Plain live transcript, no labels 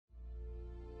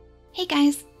Hey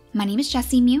guys, my name is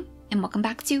JessiMew, and welcome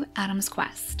back to Adam's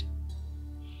Quest.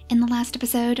 In the last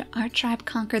episode, our tribe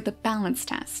conquered the balance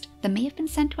test that may have been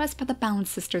sent to us by the Balance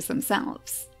Sisters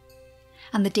themselves.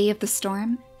 On the day of the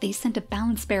storm, they sent a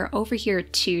balance bear over here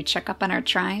to check up on our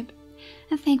tribe,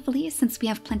 and thankfully, since we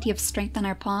have plenty of strength on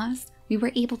our paws, we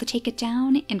were able to take it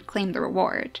down and claim the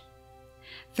reward.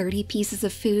 30 pieces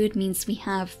of food means we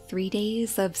have 3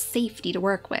 days of safety to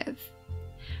work with.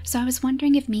 So I was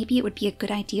wondering if maybe it would be a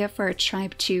good idea for our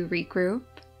tribe to regroup.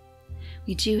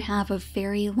 We do have a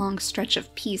very long stretch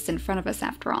of peace in front of us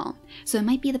after all, so it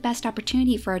might be the best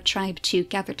opportunity for our tribe to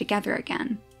gather together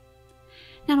again.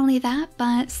 Not only that,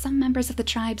 but some members of the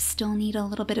tribe still need a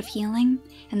little bit of healing,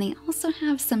 and they also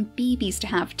have some babies to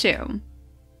have too.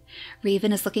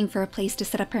 Raven is looking for a place to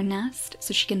set up her nest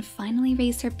so she can finally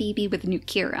raise her baby with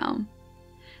Nukiro.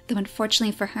 Though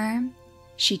unfortunately for her,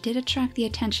 she did attract the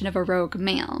attention of a rogue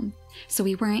male, so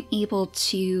we weren't able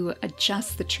to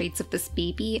adjust the traits of this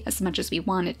baby as much as we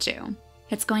wanted to.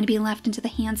 It's going to be left into the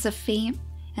hands of fate,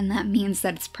 and that means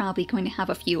that it's probably going to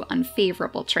have a few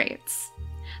unfavorable traits.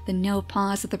 The no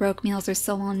paws that the rogue males are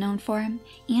so well known for,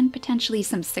 and potentially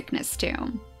some sickness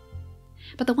too.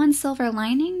 But the one silver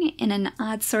lining, in an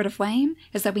odd sort of way,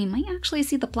 is that we might actually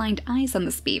see the blind eyes on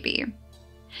this baby.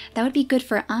 That would be good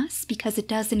for us because it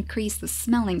does increase the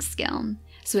smelling skill,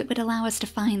 so it would allow us to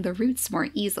find the roots more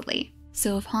easily.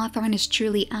 So if Hawthorne is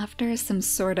truly after some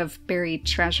sort of buried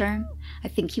treasure, I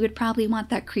think he would probably want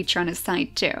that creature on his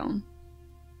side too.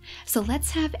 So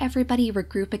let's have everybody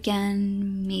regroup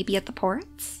again, maybe at the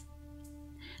ports?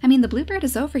 I mean, the Bluebird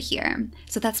is over here,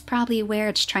 so that's probably where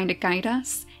it's trying to guide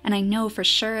us, and I know for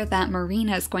sure that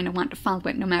Marina is going to want to follow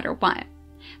it no matter what.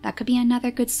 That could be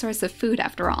another good source of food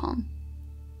after all.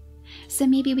 So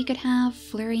maybe we could have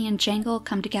Flurry and Jangle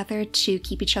come together to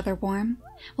keep each other warm.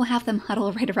 We'll have them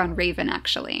huddle right around Raven,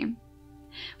 actually.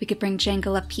 We could bring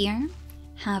Jangle up here,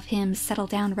 have him settle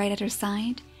down right at her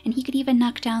side, and he could even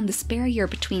knock down this barrier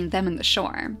between them and the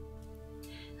shore.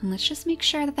 And let's just make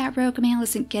sure that that rogue male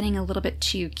isn't getting a little bit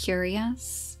too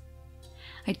curious.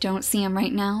 I don't see him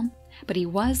right now, but he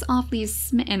was awfully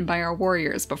smitten by our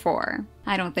warriors before.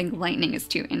 I don't think Lightning is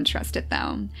too interested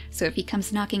though, so if he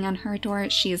comes knocking on her door,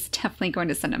 she is definitely going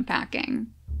to send him packing.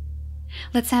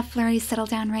 Let's have Flurry settle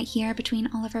down right here between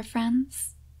all of her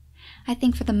friends. I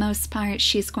think for the most part,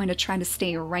 she's going to try to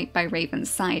stay right by Raven's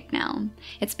side now.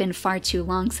 It's been far too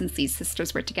long since these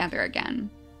sisters were together again.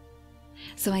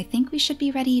 So I think we should be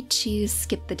ready to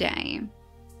skip the day.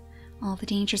 All the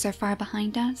dangers are far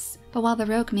behind us, but while the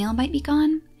rogue male might be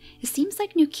gone, it seems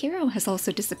like Nukiro has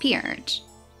also disappeared.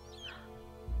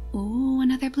 Ooh,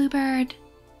 another Bluebird.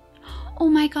 Oh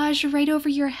my gosh, right over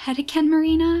your head again,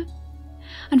 Marina?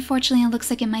 Unfortunately, it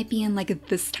looks like it might be in like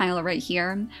this tile right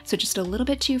here, so just a little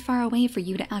bit too far away for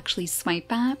you to actually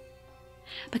swipe at.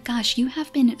 But gosh, you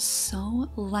have been so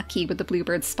lucky with the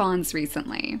Bluebird spawns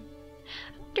recently.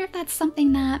 I wonder if that's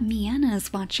something that Miana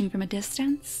is watching from a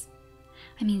distance.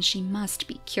 I mean, she must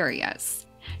be curious.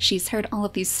 She's heard all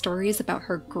of these stories about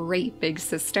her great big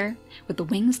sister, with the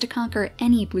wings to conquer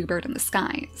any bluebird in the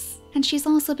skies. And she's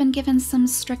also been given some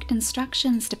strict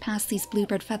instructions to pass these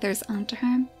bluebird feathers onto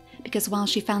her, because while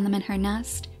she found them in her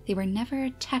nest, they were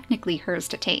never technically hers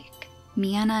to take.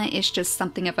 Miana is just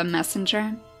something of a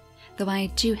messenger, though I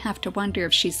do have to wonder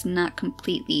if she's not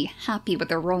completely happy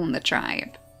with her role in the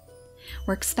tribe.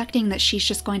 We're expecting that she's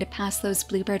just going to pass those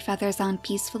bluebird feathers on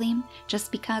peacefully,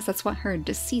 just because that's what her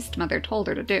deceased mother told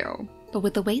her to do. But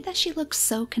with the way that she looks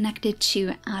so connected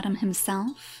to Adam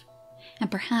himself,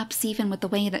 and perhaps even with the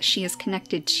way that she is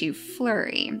connected to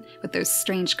Flurry, with those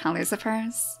strange colors of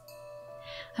hers,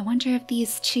 I wonder if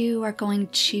these two are going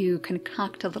to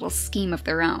concoct a little scheme of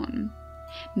their own.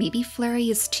 Maybe Flurry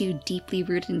is too deeply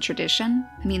rooted in tradition.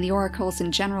 I mean, the oracles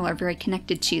in general are very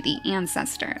connected to the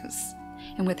ancestors.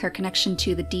 And with her connection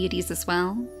to the deities as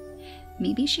well,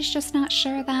 maybe she's just not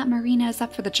sure that Marina is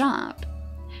up for the job.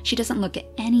 She doesn't look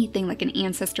anything like an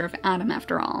ancestor of Adam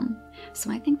after all,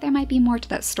 so I think there might be more to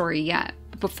that story yet.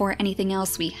 But before anything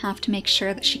else, we have to make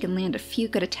sure that she can land a few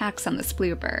good attacks on this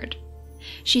Bluebird.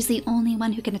 She's the only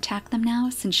one who can attack them now,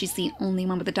 since she's the only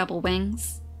one with the double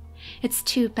wings. It's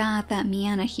too bad that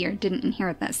Miana here didn't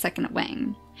inherit that second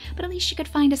wing, but at least she could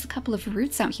find us a couple of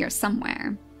roots out here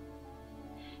somewhere.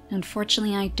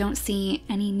 Unfortunately, I don't see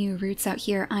any new roots out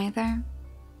here either.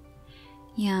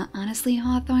 Yeah, honestly,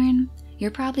 Hawthorne, you're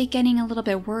probably getting a little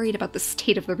bit worried about the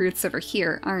state of the roots over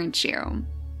here, aren't you?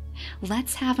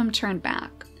 Let's have them turn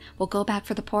back. We'll go back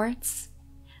for the ports.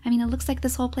 I mean, it looks like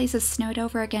this whole place is snowed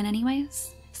over again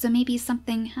anyways, so maybe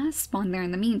something has spawned there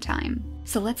in the meantime.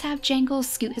 So let's have Jangle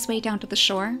scoot his way down to the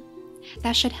shore.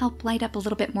 That should help light up a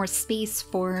little bit more space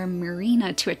for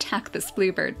Marina to attack this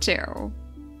Bluebird too.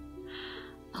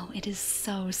 Oh, it is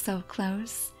so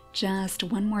close. Just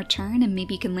one more turn and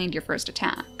maybe you can land your first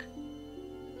attack.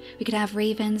 We could have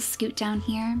Raven scoot down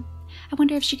here. I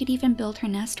wonder if she could even build her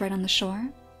nest right on the shore.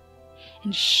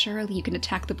 And surely you can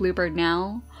attack the Bluebird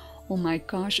now. Oh my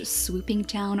gosh, swooping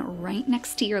down right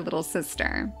next to your little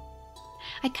sister.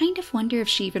 I kind of wonder if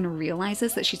she even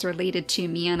realizes that she's related to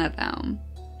Miana though.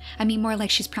 I mean, more like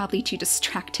she's probably too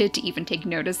distracted to even take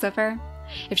notice of her.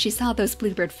 If she saw those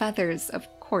Bluebird feathers, of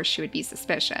course she would be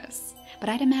suspicious. But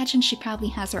I'd imagine she probably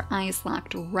has her eyes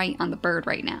locked right on the bird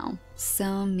right now.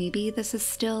 So maybe this is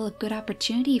still a good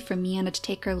opportunity for Miana to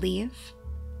take her leave.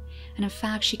 And in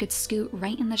fact, she could scoot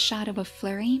right in the shadow of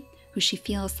Flurry, who she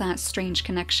feels that strange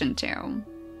connection to.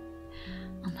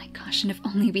 Oh my gosh, and if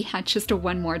only we had just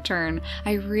one more turn.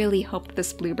 I really hope that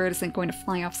this Bluebird isn't going to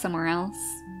fly off somewhere else.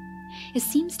 It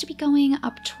seems to be going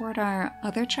up toward our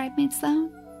other tribe mates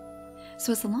though.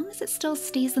 So as long as it still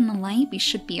stays in the light, we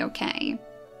should be okay.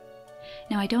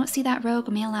 Now I don't see that rogue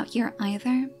male out here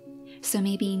either, so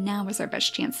maybe now is our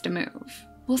best chance to move.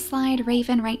 We'll slide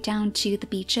Raven right down to the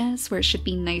beaches where it should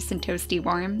be nice and toasty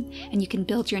warm, and you can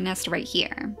build your nest right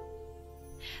here.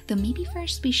 Though maybe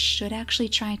first we should actually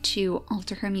try to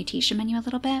alter her mutation menu a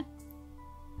little bit.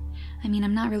 I mean,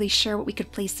 I'm not really sure what we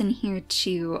could place in here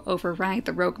to override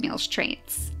the rogue male's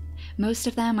traits. Most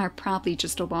of them are probably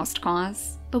just a lost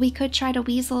cause, but we could try to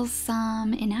weasel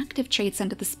some inactive traits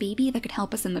into this baby that could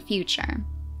help us in the future.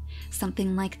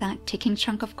 Something like that ticking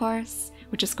chunk, of course,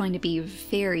 which is going to be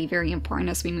very important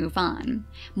as we move on.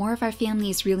 More of our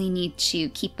families really need to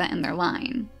keep that in their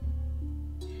line.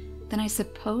 Then I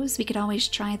suppose we could always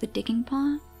try the digging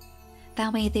paw.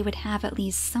 That way they would have at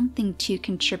least something to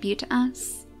contribute to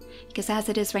us. Because as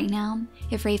it is right now,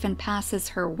 if Raven passes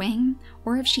her wing,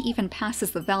 or if she even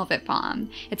passes the velvet paw,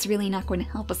 it's really not going to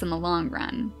help us in the long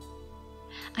run.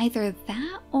 Either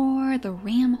that or the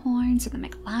ram horns or the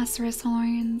McLacerus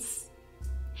horns.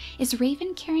 Is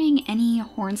Raven carrying any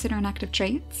horns in her inactive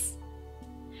traits?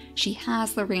 She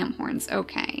has the ram horns,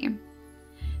 okay.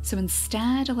 So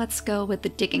instead, let's go with the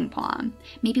digging paw.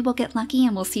 Maybe we'll get lucky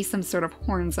and we'll see some sort of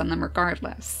horns on them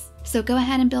regardless. So go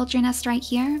ahead and build your nest right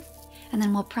here, and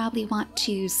then we'll probably want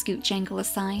to scoot Jangle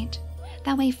aside.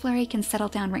 That way Flurry can settle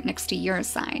down right next to your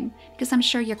side, because I'm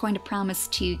sure you're going to promise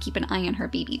to keep an eye on her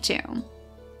baby too.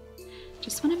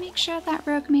 Just want to make sure that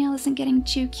rogue male isn't getting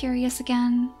too curious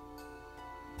again.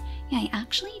 Yeah, I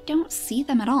actually don't see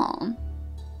them at all.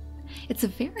 It's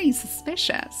very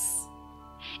suspicious.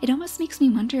 It almost makes me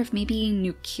wonder if maybe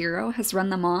Nukiro has run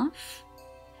them off,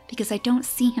 because I don't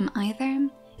see him either,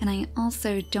 and I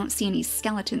also don't see any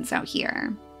skeletons out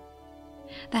here.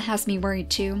 That has me worried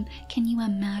too. Can you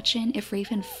imagine if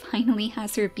Raven finally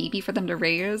has her baby for them to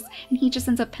raise, and he just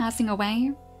ends up passing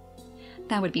away?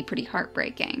 That would be pretty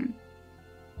heartbreaking.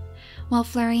 Well,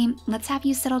 Flurry, let's have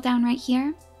you settle down right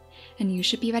here, and you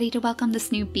should be ready to welcome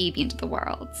this new baby into the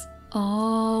world.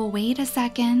 Oh, wait a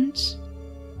second.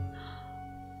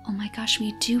 Oh my gosh,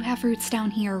 we do have roots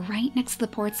down here right next to the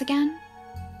ports again?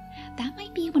 That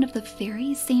might be one of the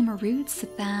very same roots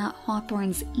that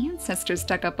Hawthorne's ancestors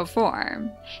dug up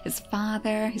before. His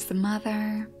father, his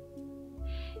mother.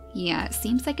 Yeah, it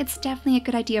seems like it's definitely a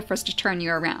good idea for us to turn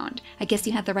you around. I guess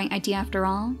you had the right idea after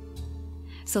all.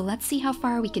 So let's see how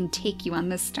far we can take you on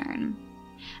this turn.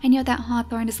 I know that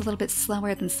Hawthorne is a little bit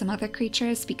slower than some other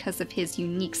creatures because of his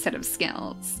unique set of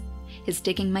skills. His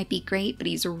digging might be great, but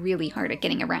he's really hard at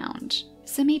getting around.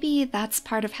 So maybe that's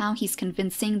part of how he's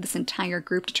convincing this entire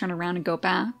group to turn around and go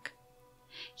back.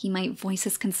 He might voice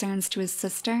his concerns to his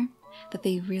sister, that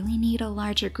they really need a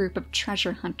larger group of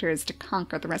treasure hunters to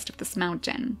conquer the rest of this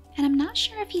mountain. And I'm not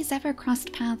sure if he's ever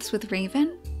crossed paths with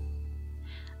Raven.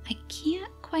 I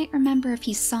can't quite remember if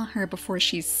he saw her before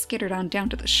she skittered on down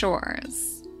to the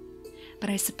shores. But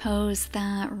I suppose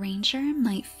that Ranger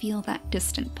might feel that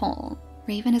distant pull.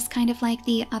 Raven is kind of like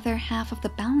the other half of the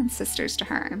Balance sisters to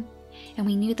her, and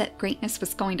we knew that greatness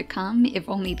was going to come if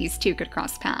only these two could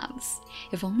cross paths,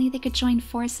 if only they could join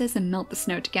forces and melt the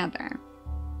snow together.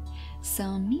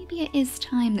 So maybe it is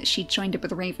time that she joined up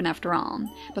with Raven after all,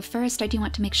 but first I do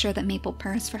want to make sure that Maple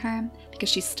purrs for her, because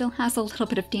she still has a little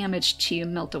bit of damage to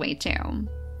melt away too.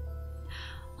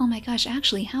 Oh my gosh,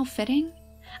 actually, how fitting.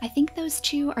 I think those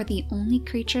two are the only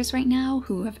creatures right now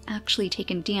who have actually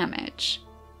taken damage.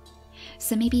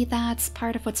 So maybe that's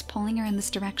part of what's pulling her in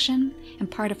this direction, and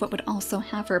part of what would also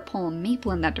have her pull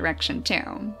Maple in that direction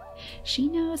too. She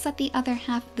knows that the other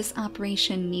half of this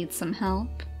operation needs some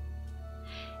help.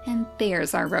 And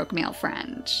there's our rogue male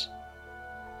friend.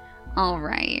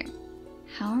 Alright.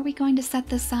 How are we going to set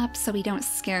this up so we don't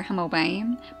scare him away,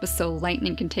 but so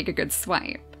lightning can take a good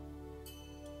swipe?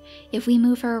 If we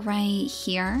move her right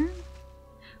here...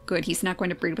 Good, he's not going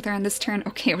to breed with her on this turn.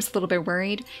 Okay, I was a little bit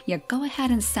worried. Yeah, go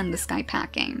ahead and send this guy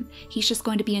packing. He's just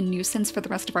going to be a nuisance for the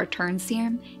rest of our turns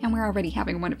here, and we're already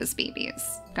having one of his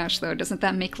babies. Gosh, though, doesn't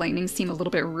that make lightning seem a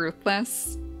little bit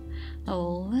ruthless? A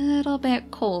little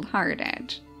bit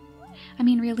cold-hearted. I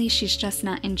mean, really, she's just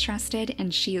not interested,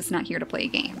 and she is not here to play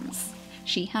games.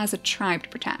 She has a tribe to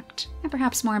protect, and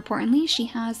perhaps more importantly, she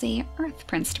has a Earth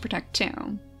Prince to protect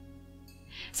too.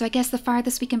 So I guess the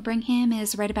farthest we can bring him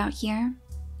is right about here.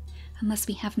 Unless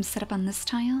we have him set up on this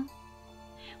tile?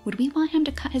 Would we want him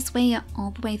to cut his way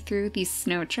all the way through these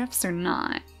snowdrifts or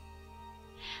not?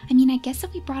 I mean, I guess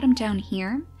if we brought him down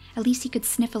here, at least he could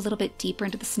sniff a little bit deeper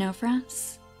into the snow for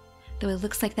us. Though it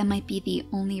looks like that might be the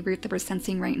only route that we're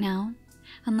sensing right now.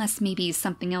 Unless maybe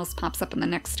something else pops up in the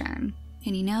next turn.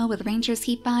 And you know, with Ranger's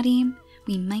heat body,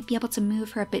 we might be able to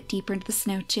move her a bit deeper into the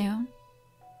snow too.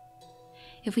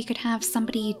 If we could have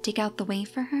somebody dig out the way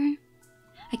for her,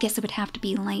 I guess it would have to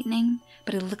be lightning,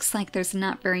 but it looks like there's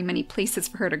not very many places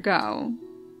for her to go.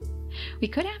 We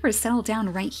could have her settle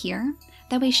down right here,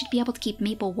 that way she'd be able to keep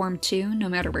Maple warm too, no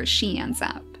matter where she ends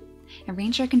up. And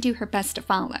Ranger can do her best to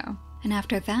follow. And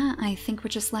after that, I think we're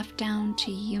just left down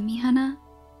to you, Mihana.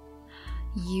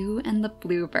 You and the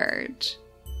Bluebird.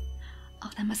 Oh,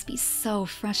 that must be so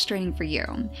frustrating for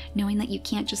you, knowing that you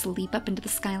can't just leap up into the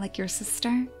sky like your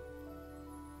sister.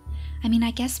 I mean,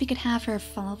 I guess we could have her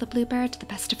follow the Bluebird to the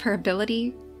best of her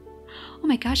ability. Oh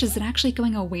my gosh, is it actually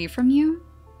going away from you?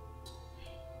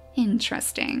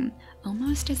 Interesting.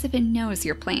 Almost as if it knows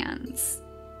your plans.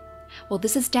 Well,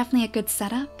 this is definitely a good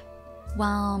setup.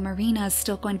 While Marina is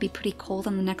still going to be pretty cold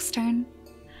on the next turn.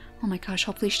 Oh my gosh,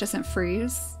 hopefully she doesn't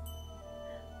freeze.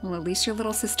 Well, at least your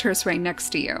little sister is right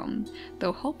next to you.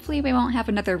 Though hopefully we won't have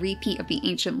another repeat of the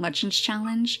Ancient Legends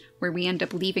challenge, where we end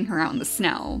up leaving her out in the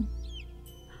snow.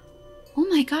 Oh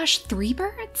my gosh, 3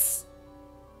 birds?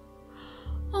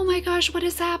 Oh my gosh, what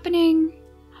is happening?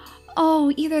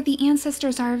 Oh, either the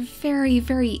ancestors are very,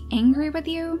 very angry with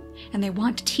you, and they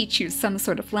want to teach you some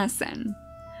sort of lesson.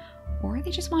 Or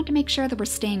they just want to make sure that we're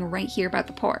staying right here by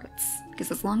the ports, because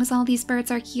as long as all these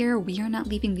birds are here, we are not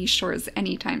leaving these shores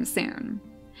anytime soon.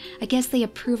 I guess they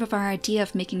approve of our idea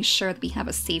of making sure that we have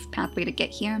a safe pathway to get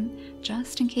here,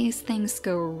 just in case things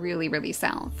go really, really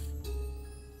south.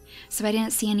 So I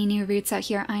didn't see any new routes out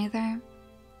here either.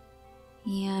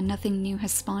 Yeah, nothing new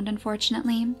has spawned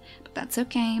unfortunately, but that's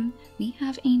okay. We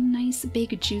have a nice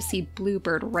big juicy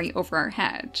bluebird right over our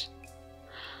head.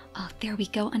 Oh, there we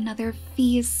go, another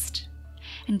feast.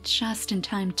 And just in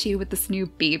time too with this new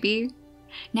baby.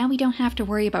 Now we don't have to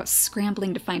worry about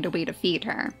scrambling to find a way to feed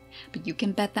her, but you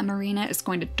can bet that Marina is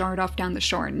going to dart off down the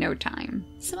shore in no time.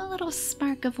 So a little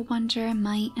spark of wonder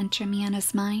might enter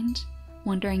Miana's mind,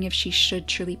 wondering if she should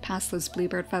truly pass those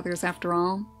bluebird feathers after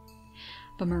all.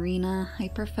 But Marina,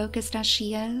 hyper-focused as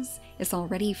she is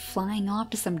already flying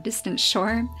off to some distant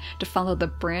shore to follow the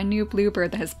brand new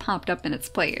bluebird that has popped up in its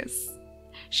place.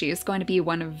 She is going to be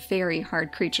one very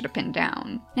hard creature to pin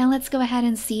down. Now let's go ahead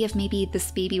and see if maybe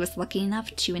this baby was lucky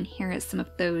enough to inherit some of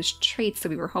those traits that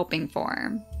we were hoping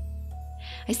for.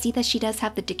 I see that she does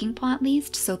have the digging paw at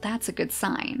least, so that's a good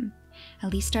sign.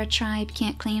 At least our tribe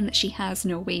can't claim that she has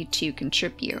no way to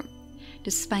contribute,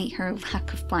 despite her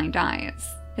lack of blind eyes.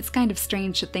 It's kind of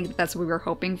strange to think that that's what we were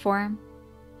hoping for.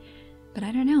 But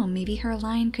I don't know, maybe her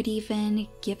line could even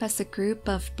give us a group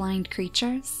of blind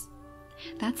creatures?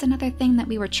 That's another thing that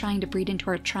we were trying to breed into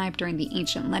our tribe during the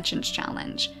Ancient Legends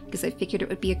challenge, because I figured it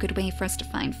would be a good way for us to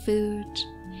find food,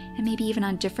 and maybe even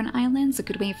on different islands, a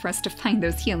good way for us to find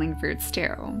those healing fruits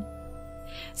too.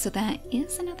 So that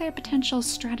is another potential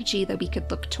strategy that we could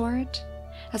look toward,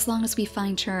 as long as we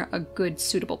find her a good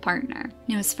suitable partner.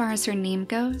 Now as far as her name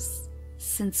goes,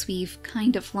 since we've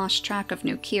kind of lost track of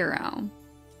Nukiro,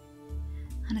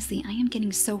 honestly, I am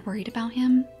getting so worried about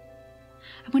him.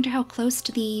 I wonder how close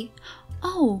to the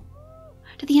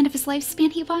end of his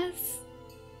lifespan he was?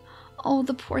 Oh,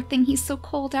 the poor thing, he's so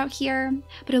cold out here,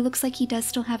 but it looks like he does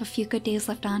still have a few good days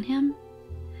left on him.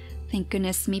 Thank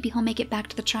goodness, maybe he'll make it back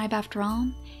to the tribe after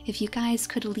all. If you guys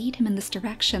could lead him in this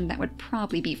direction, that would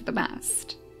probably be for the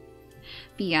best.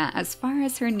 But yeah, as far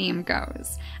as her name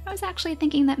goes, I was actually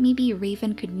thinking that maybe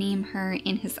Raven could name her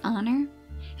in his honor,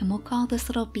 and we'll call this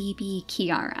little baby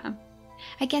Kiara.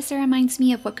 I guess it reminds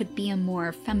me of what could be a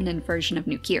more feminine version of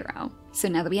Nukiro. So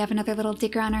now that we have another little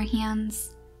digger on our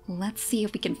hands, let's see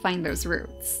if we can find those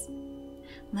roots.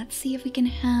 Let's see if we can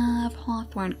have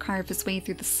Hawthorne carve his way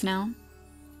through the snow.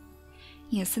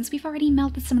 Yeah, since we've already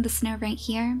melted some of the snow right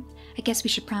here, I guess we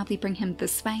should probably bring him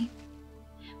this way.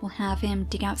 We'll have him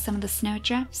dig out some of the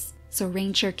snowdrifts so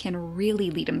Ranger can really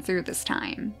lead him through this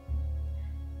time.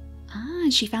 Ah,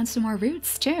 and she found some more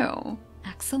roots too.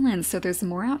 Excellent, so there's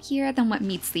more out here than what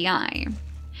meets the eye.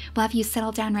 We'll have you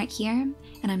settle down right here,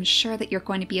 and I'm sure that you're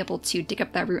going to be able to dig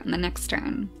up that root on the next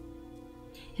turn.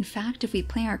 In fact, if we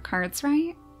play our cards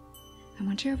right, I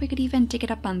wonder if we could even dig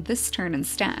it up on this turn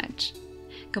instead.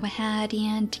 Go ahead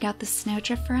and dig out the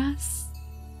snowdrift for us.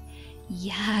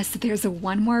 Yes, there's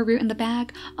one more root in the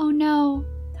bag. Oh no!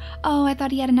 Oh, I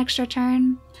thought he had an extra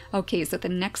turn. Okay, so the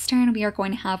next turn we are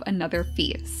going to have another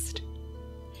feast.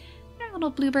 Our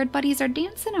little bluebird buddies are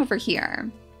dancing over here,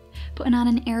 putting on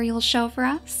an aerial show for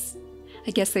us.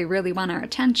 I guess they really want our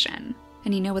attention.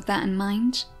 And you know, with that in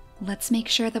mind, let's make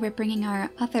sure that we're bringing our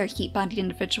other heat-bodied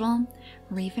individual,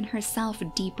 Raven herself,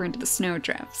 deeper into the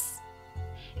snowdrifts.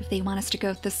 If they want us to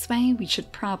go this way, we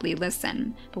should probably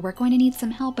listen, but we're going to need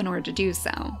some help in order to do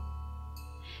so.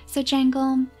 So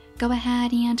Jangle, go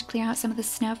ahead and clear out some of the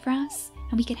snow for us,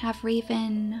 and we can have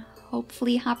Raven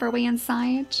hopefully hop her way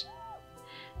inside.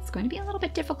 It's going to be a little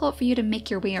bit difficult for you to make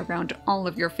your way around all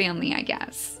of your family, I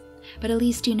guess. But at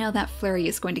least you know that Flurry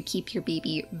is going to keep your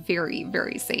baby very,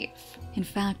 very safe. In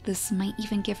fact, this might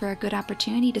even give her a good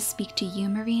opportunity to speak to you,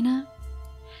 Marina.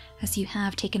 As you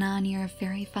have taken on your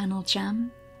very final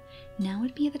gem, now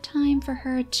would be the time for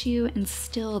her to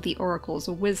instill the Oracle's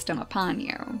wisdom upon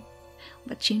you.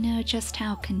 Let you know just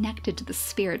how connected to the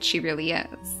spirit she really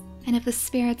is. And if the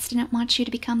spirits didn't want you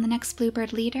to become the next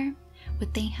Bluebird leader,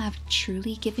 would they have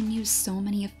truly given you so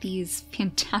many of these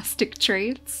fantastic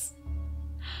traits?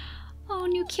 Oh,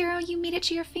 Nukiro, you made it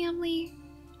to your family.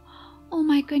 Oh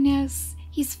my goodness,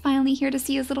 he's finally here to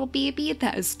see his little baby.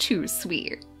 That is too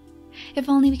sweet. If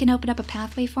only we can open up a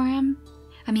pathway for him.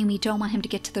 I mean, we don't want him to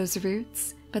get to those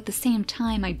roots, but at the same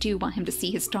time, I do want him to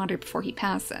see his daughter before he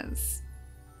passes.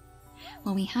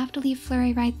 Well, we have to leave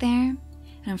Flurry right there, and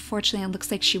unfortunately it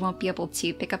looks like she won't be able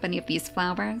to pick up any of these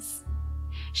flowers.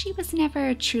 She was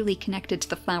never truly connected to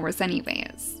the flowers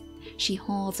anyways. She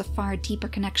holds a far deeper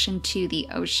connection to the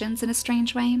oceans in a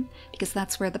strange way, because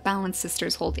that's where the Balance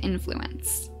Sisters hold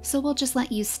influence. So we'll just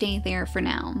let you stay there for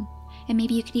now. And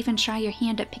maybe you could even try your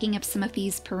hand at picking up some of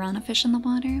these piranha fish in the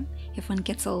water if one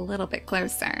gets a little bit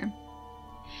closer.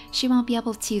 She won't be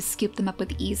able to scoop them up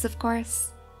with ease, of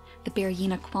course. The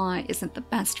Berryina claw isn't the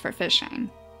best for fishing.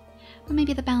 But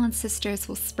maybe the Balance Sisters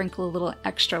will sprinkle a little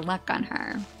extra luck on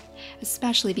her,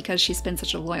 especially because she's been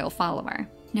such a loyal follower.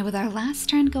 Now, with our last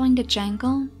turn going to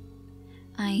Jangle,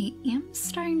 I am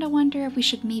starting to wonder if we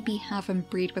should maybe have him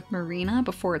breed with Marina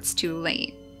before it's too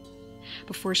late.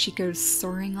 Before she goes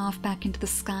soaring off back into the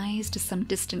skies to some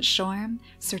distant shore,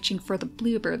 searching for the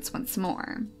bluebirds once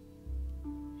more.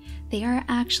 They are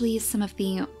actually some of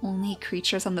the only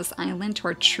creatures on this island who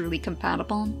are truly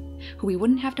compatible, who we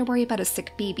wouldn't have to worry about a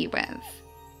sick baby with.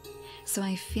 So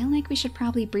I feel like we should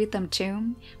probably breed them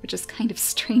too, which is kind of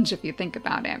strange if you think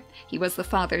about it. He was the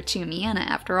father to Miana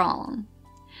after all.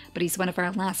 But he's one of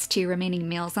our last two remaining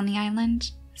males on the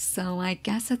island, so I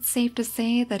guess it's safe to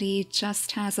say that he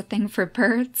just has a thing for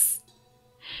birds.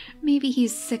 Maybe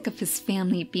he's sick of his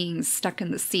family being stuck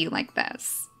in the sea like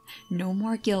this. No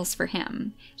more gills for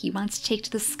him. He wants to take to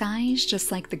the skies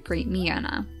just like the great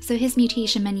Miana. So his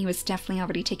mutation menu is definitely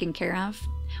already taken care of.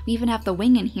 We even have the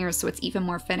wing in here, so it's even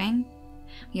more fitting.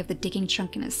 We have the digging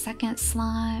trunk in his second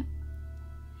slot.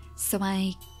 So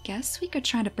I guess we could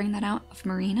try to bring that out of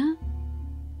Marina.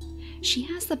 She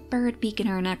has the bird beak in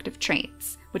her inactive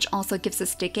traits, which also gives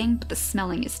us digging, but the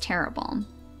smelling is terrible.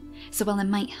 So while it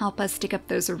might help us dig up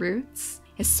those roots,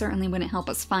 it certainly wouldn't help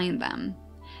us find them.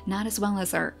 Not as well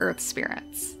as our earth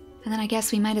spirits. And then I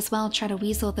guess we might as well try to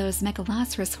weasel those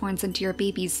megaloceros horns into your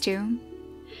babies too.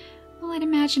 Well, I'd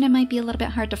imagine it might be a little bit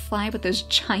hard to fly with those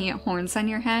giant horns on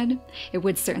your head. It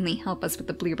would certainly help us with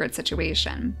the bluebird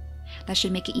situation. That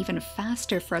should make it even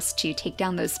faster for us to take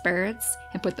down those birds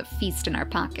and put the feast in our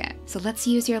pocket. So let's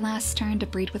use your last turn to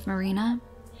breed with Marina.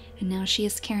 And now she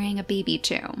is carrying a baby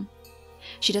too.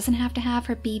 She doesn't have to have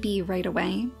her baby right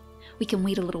away. We can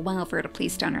wait a little while for her to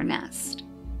place down her nest.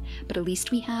 But at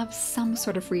least we have some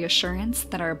sort of reassurance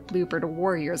that our bluebird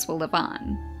warriors will live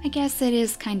on. I guess it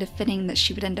is kind of fitting that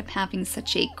she would end up having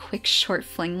such a quick short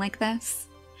fling like this.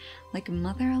 Like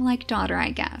mother, like daughter,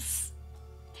 I guess.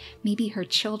 Maybe her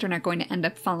children are going to end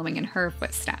up following in her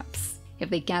footsteps, if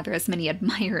they gather as many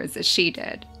admirers as she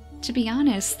did. To be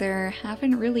honest, there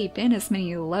haven't really been as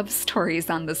many love stories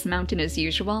on this mountain as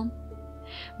usual.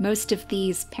 Most of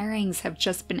these pairings have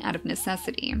just been out of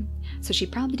necessity, so she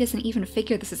probably doesn't even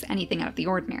figure this is anything out of the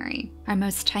ordinary. Our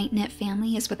most tight-knit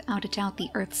family is without a doubt the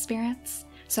Earth Spirits,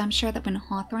 So I'm sure that when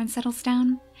Hawthorne settles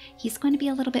down, he's going to be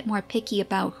a little bit more picky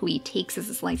about who he takes as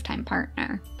his lifetime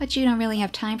partner. But you don't really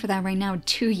have time for that right now,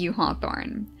 do you,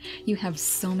 Hawthorne? You have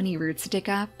so many roots to dig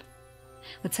up.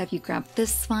 Let's have you grab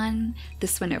this one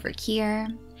over here,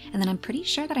 and then I'm pretty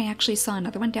sure that I actually saw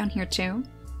another one down here too.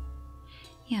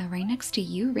 Yeah, right next to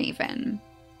you, Raven.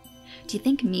 Do you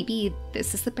think maybe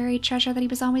this is the buried treasure that he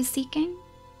was always seeking?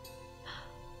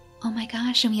 Oh my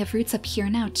gosh, and we have roots up here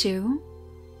now too?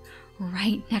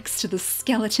 Right next to the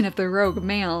skeleton of the rogue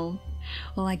male.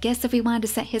 Well, I guess if we wanted to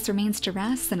set his remains to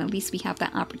rest, then at least we have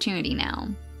that opportunity now.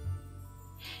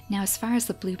 Now, as far as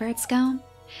the bluebirds go,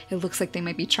 it looks like they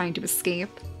might be trying to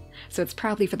escape, so it's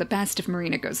probably for the best if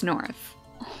Marina goes north.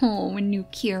 Oh,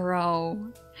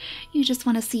 Nukiro. You just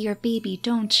want to see your baby,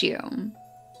 don't you?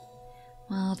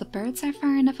 Well, the birds are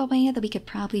far enough away that we could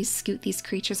probably scoot these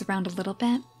creatures around a little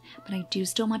bit, but I do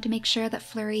still want to make sure that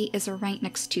Flurry is right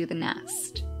next to the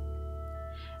nest.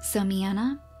 So,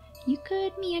 Miana, you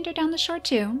could meander down the shore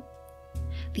too.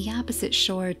 The opposite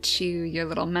shore to your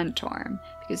little mentor,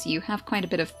 because you have quite a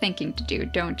bit of thinking to do,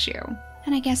 don't you?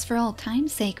 And I guess for old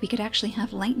time's sake, we could actually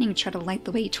have Lightning try to light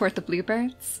the way toward the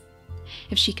bluebirds.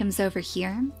 If she comes over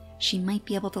here, she might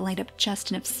be able to light up just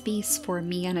enough space for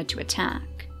Miana to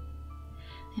attack.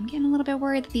 I'm getting a little bit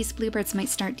worried that these bluebirds might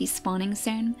start despawning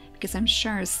soon, because I'm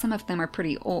sure some of them are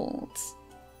pretty old.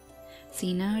 So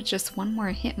you know, just one more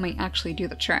hit might actually do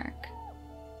the trick.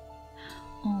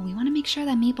 Oh, we want to make sure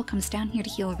that Maple comes down here to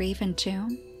heal Raven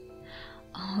too.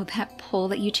 Oh, that pull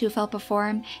that you two felt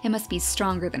before, it must be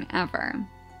stronger than ever.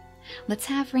 Let's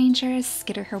have Ranger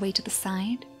skitter her way to the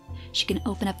side. She can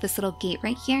open up this little gate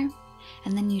right here,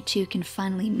 and then you two can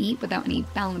finally meet without any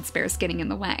balance bears getting in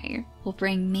the way. We'll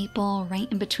bring Maple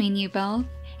right in between you both,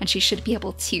 and she should be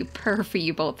able to purr for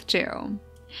you both too.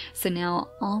 So now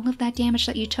all of that damage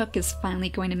that you took is finally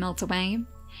going to melt away,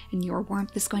 and your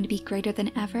warmth is going to be greater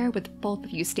than ever with both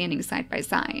of you standing side by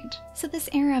side. So this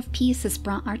era of peace has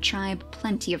brought our tribe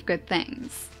plenty of good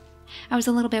things. I was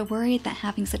a little bit worried that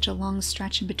having such a long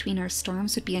stretch in between our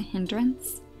storms would be a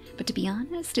hindrance, but to be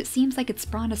honest, it seems like it's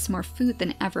brought us more food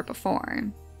than ever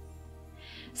before.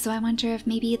 So I wonder if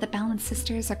maybe the Balance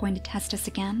Sisters are going to test us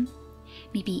again?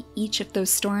 Maybe each of those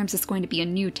storms is going to be a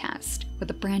new test,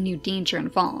 with a brand new danger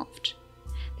involved.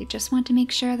 They just want to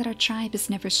make sure that our tribe is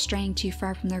never straying too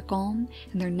far from their goal,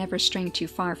 and they're never straying too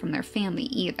far from their family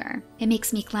either. It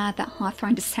makes me glad that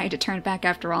Hawthorne decided to turn back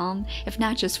after all, if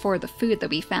not just for the food that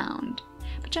we found,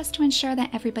 but just to ensure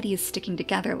that everybody is sticking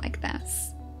together like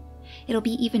this. It'll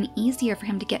be even easier for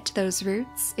him to get to those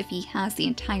roots if he has the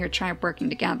entire tribe working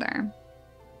together.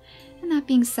 And that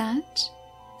being said,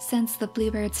 since the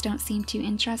bluebirds don't seem too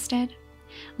interested,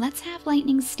 let's have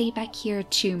Lightning stay back here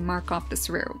to mark off this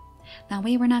route. That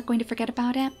way we're not going to forget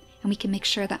about it, and we can make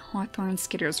sure that Hawthorne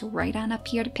skitters right on up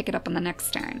here to pick it up on the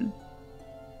next turn.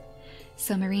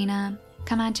 So Marina,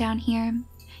 come on down here.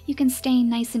 You can stay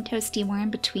nice and toasty warm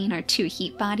between our two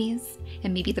heat bodies,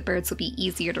 and maybe the birds will be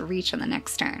easier to reach on the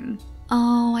next turn.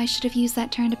 Oh, I should have used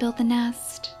that turn to build the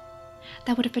nest.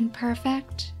 That would have been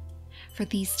perfect for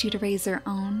these two to raise their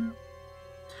own.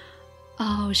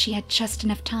 Oh, she had just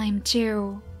enough time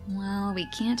too. Well, we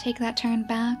can't take that turn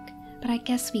back, but I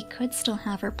guess we could still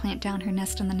have her plant down her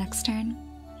nest on the next turn.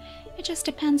 It just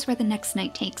depends where the next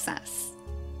night takes us.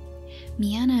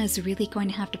 Miana is really going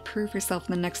to have to prove herself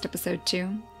in the next episode too,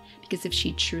 because if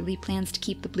she truly plans to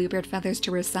keep the bluebird feathers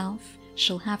to herself,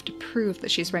 she'll have to prove that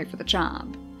she's right for the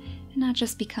job, and not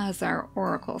just because our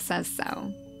oracle says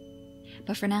so.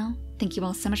 But for now, thank you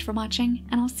all so much for watching,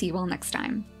 and I'll see you all next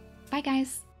time. Bye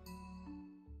guys!